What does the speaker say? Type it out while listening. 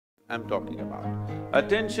I'm talking about.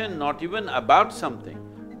 Attention not even about something,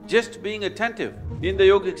 just being attentive. In the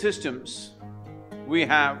yogic systems, we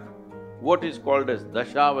have what is called as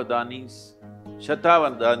dashavadanis,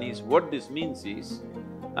 shatavadanis. What this means is,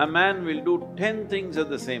 a man will do 10 things at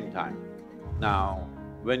the same time. Now,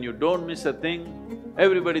 when you don't miss a thing,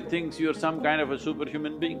 everybody thinks you're some kind of a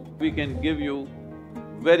superhuman being. We can give you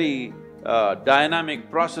very dynamic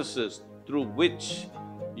processes through which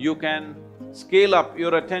you can scale up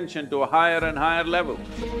your attention to a higher and higher level.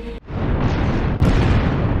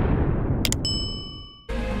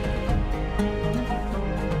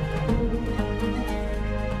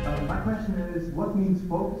 My question is, what means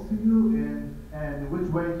focus to you, and which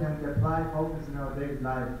way can we apply focus in our daily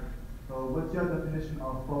life? So what's your definition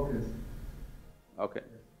of focus? Okay.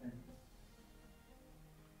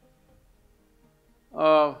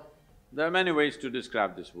 There are many ways to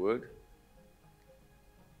describe this word.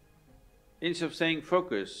 Instead of saying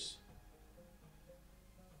focus,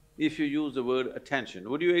 if you use the word attention,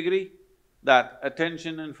 would you agree that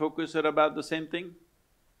attention and focus are about the same thing?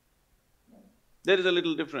 There is a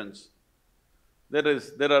little difference. There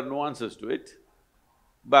are nuances to it,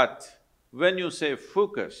 but when you say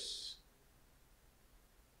focus,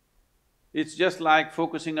 it's just like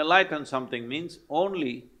focusing a light on something means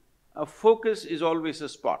only a focus is always a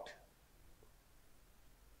spot.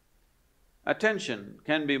 Attention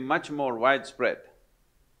can be much more widespread.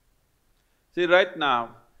 See, right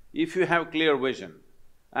now, if you have clear vision,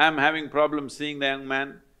 I'm having problems seeing the young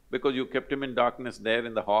man because you kept him in darkness there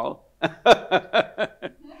in the hall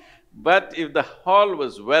But if the hall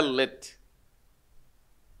was well lit,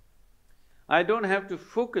 I don't have to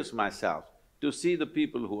focus myself to see the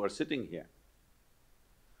people who are sitting here.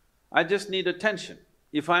 I just need attention.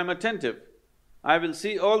 If I'm attentive, I will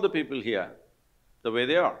see all the people here the way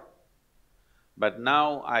they are. But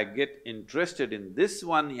now I get interested in this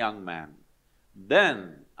one young man,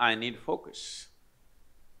 then I need focus.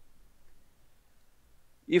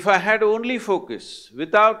 If I had only focus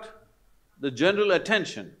without the general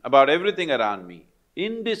attention about everything around me,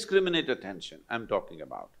 indiscriminate attention I'm talking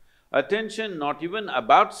about, attention not even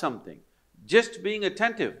about something, just being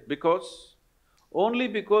attentive only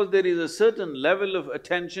because there is a certain level of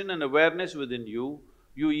attention and awareness within you,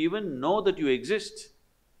 you even know that you exist.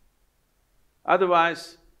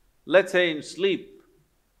 Otherwise, let's say in sleep,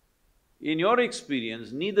 in your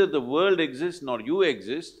experience, neither the world exists nor you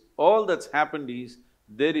exist, all that's happened is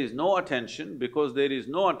there is no attention. Because there is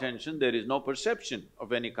no attention, there is no perception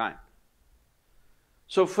of any kind.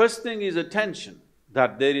 So first thing is attention,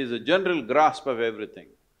 that there is a general grasp of everything.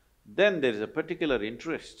 Then there is a particular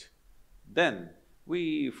interest. Then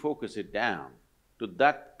we focus it down to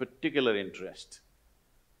that particular interest.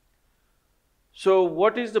 So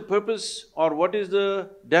what is the purpose or what is the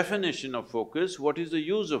definition of focus? What is the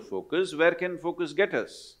use of focus? Where can focus get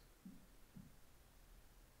us?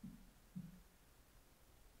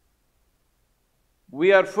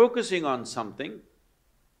 We are focusing on something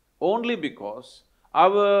only because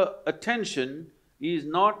our attention is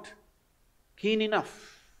not keen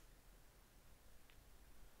enough.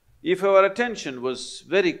 If our attention was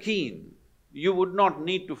very keen, you would not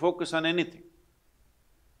need to focus on anything.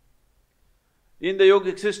 In the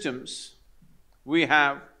yogic systems, we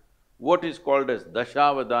have what is called as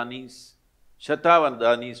dashavadanis,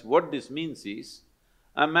 shatavadanis. What this means is,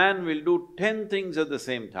 a man will do 10 things at the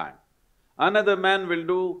same time. Another man will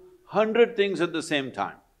do 100 things at the same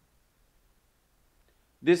time.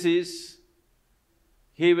 This is,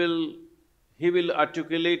 he will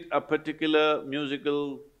articulate a particular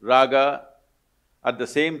musical raga, at the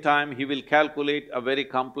same time he will calculate a very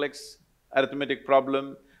complex arithmetic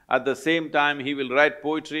problem, at the same time he will write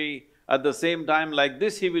poetry, at the same time like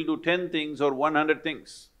this he will do 10 things or 100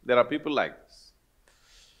 things. There are people like this.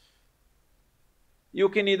 You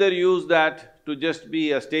can either use that to just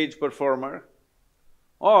be a stage performer,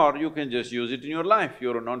 or you can just use it in your life,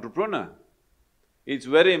 you're an entrepreneur. It's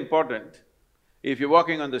very important, if you're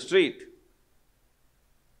walking on the street,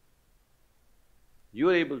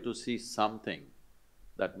 you're able to see something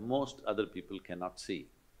that most other people cannot see.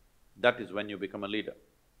 That is when you become a leader.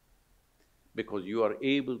 Because you are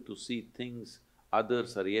able to see things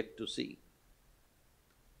others are yet to see.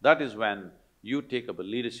 That is when you take up a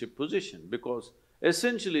leadership position, because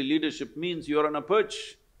essentially leadership means you're on a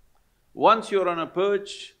perch. Once you're on a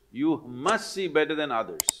perch, you must see better than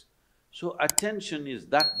others. So attention is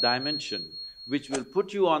that dimension which will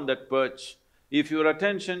put you on that perch. If your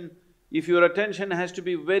attention has to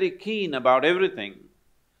be very keen about everything,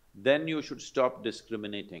 then you should stop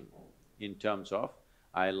discriminating in terms of,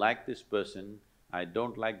 I like this person, I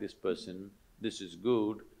don't like this person, this is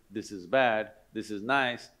good, this is bad, this is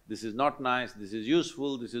nice, this is not nice, this is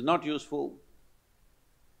useful, this is not useful.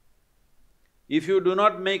 If you do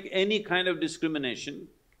not make any kind of discrimination,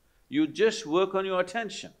 you just work on your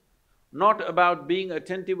attention, not about being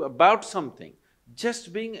attentive about something,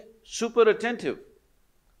 just being super attentive,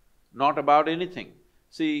 not about anything.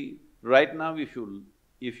 See, right now if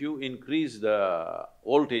you increase the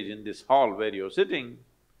voltage in this hall where you're sitting,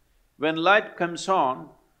 when light comes on,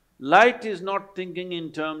 light is not thinking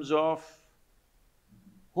in terms of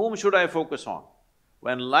whom should I focus on.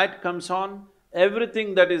 When light comes on,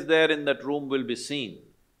 everything that is there in that room will be seen.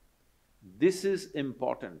 This is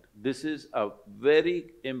important. This is a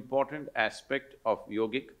very important aspect of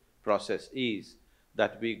yogic process, is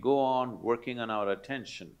that we go on working on our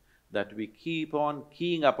attention, that we keep on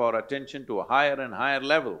keying up our attention to a higher and higher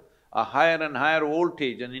level, a higher and higher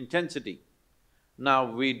voltage and intensity. Now,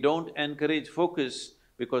 we don't encourage focus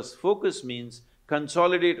because focus means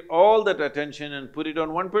consolidate all that attention and put it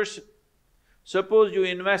on one person. Suppose you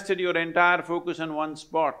invested your entire focus on one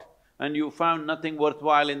spot and you found nothing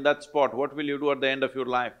worthwhile in that spot, what will you do at the end of your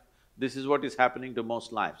life? This is what is happening to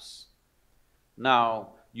most lives. Now,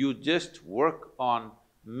 you just work on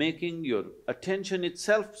making your attention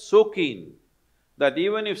itself so keen that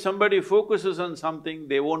even if somebody focuses on something,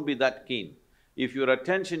 they won't be that keen. If your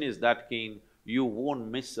attention is that keen, you won't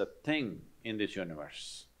miss a thing in this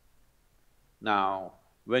universe. Now,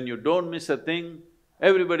 when you don't miss a thing,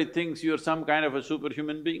 everybody thinks you're some kind of a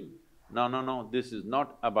superhuman being. No, no, no, this is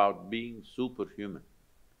not about being superhuman.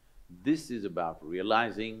 This is about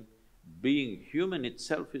realizing being human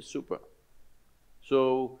itself is super.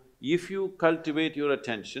 So, if you cultivate your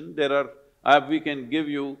attention, we can give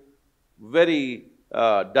you very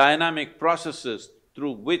dynamic processes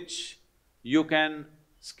through which you can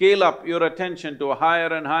scale up your attention to a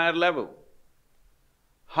higher and higher level.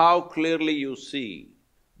 How clearly you see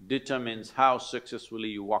determines how successfully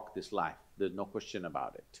you walk this life, there's no question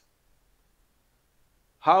about it.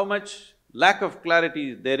 How much lack of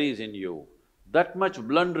clarity there is in you, that much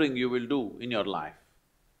blundering you will do in your life.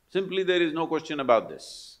 Simply there is no question about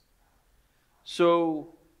this.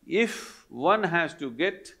 So, if one has to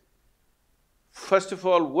first of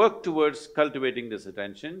all, work towards cultivating this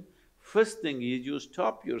attention, first thing is you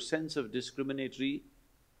stop your sense of discriminatory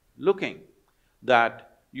looking,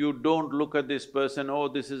 that you don't look at this person, oh,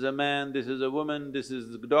 this is a man, this is a woman, this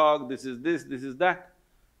is a dog, this is this, this is that.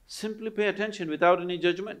 Simply pay attention without any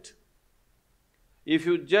judgment. If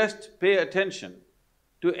you just pay attention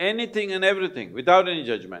to anything and everything without any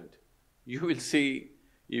judgment, you will see,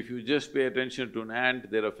 if you just pay attention to an ant,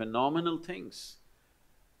 there are phenomenal things.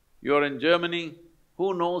 You're in Germany,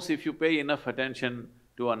 who knows if you pay enough attention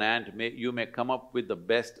to an ant, you may come up with the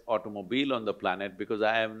best automobile on the planet, because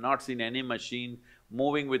I have not seen any machine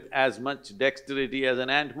moving with as much dexterity as an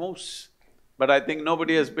ant moves. But I think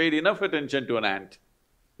nobody has paid enough attention to an ant.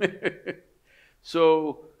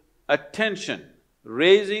 So, attention,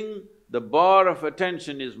 raising the bar of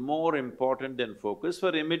attention is more important than focus.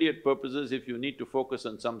 For immediate purposes, if you need to focus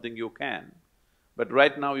on something, you can. But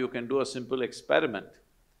right now you can do a simple experiment.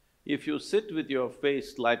 If you sit with your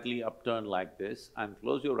face slightly upturned like this and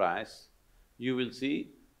close your eyes, you will see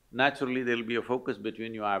naturally there'll be a focus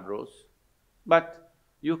between your eyebrows. But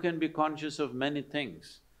you can be conscious of many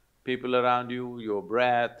things, people around you, your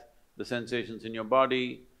breath, the sensations in your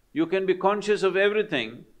body. You can be conscious of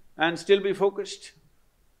everything and still be focused.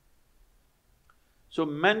 So,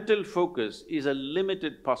 mental focus is a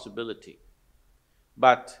limited possibility,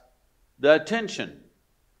 but the attention,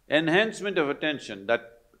 enhancement of attention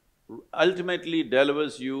that ultimately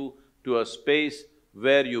delivers you to a space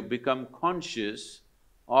where you become conscious,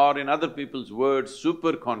 or in other people's words,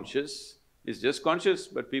 super conscious, is just conscious,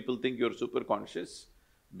 but people think you're super conscious.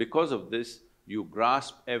 Because of this, you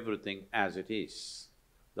grasp everything as it is.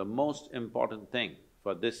 The most important thing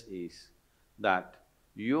for this is that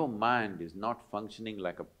your mind is not functioning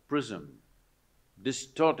like a prism,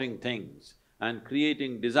 distorting things and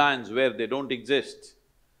creating designs where they don't exist.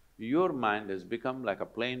 Your mind has become like a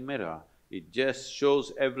plain mirror, it just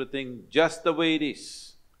shows everything just the way it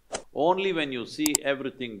is. Only when you see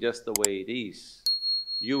everything just the way it is,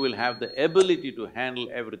 you will have the ability to handle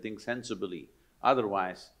everything sensibly,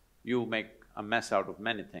 otherwise you make a mess out of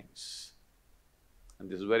many things. And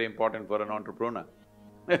this is very important for an entrepreneur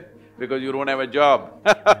because you don't have a job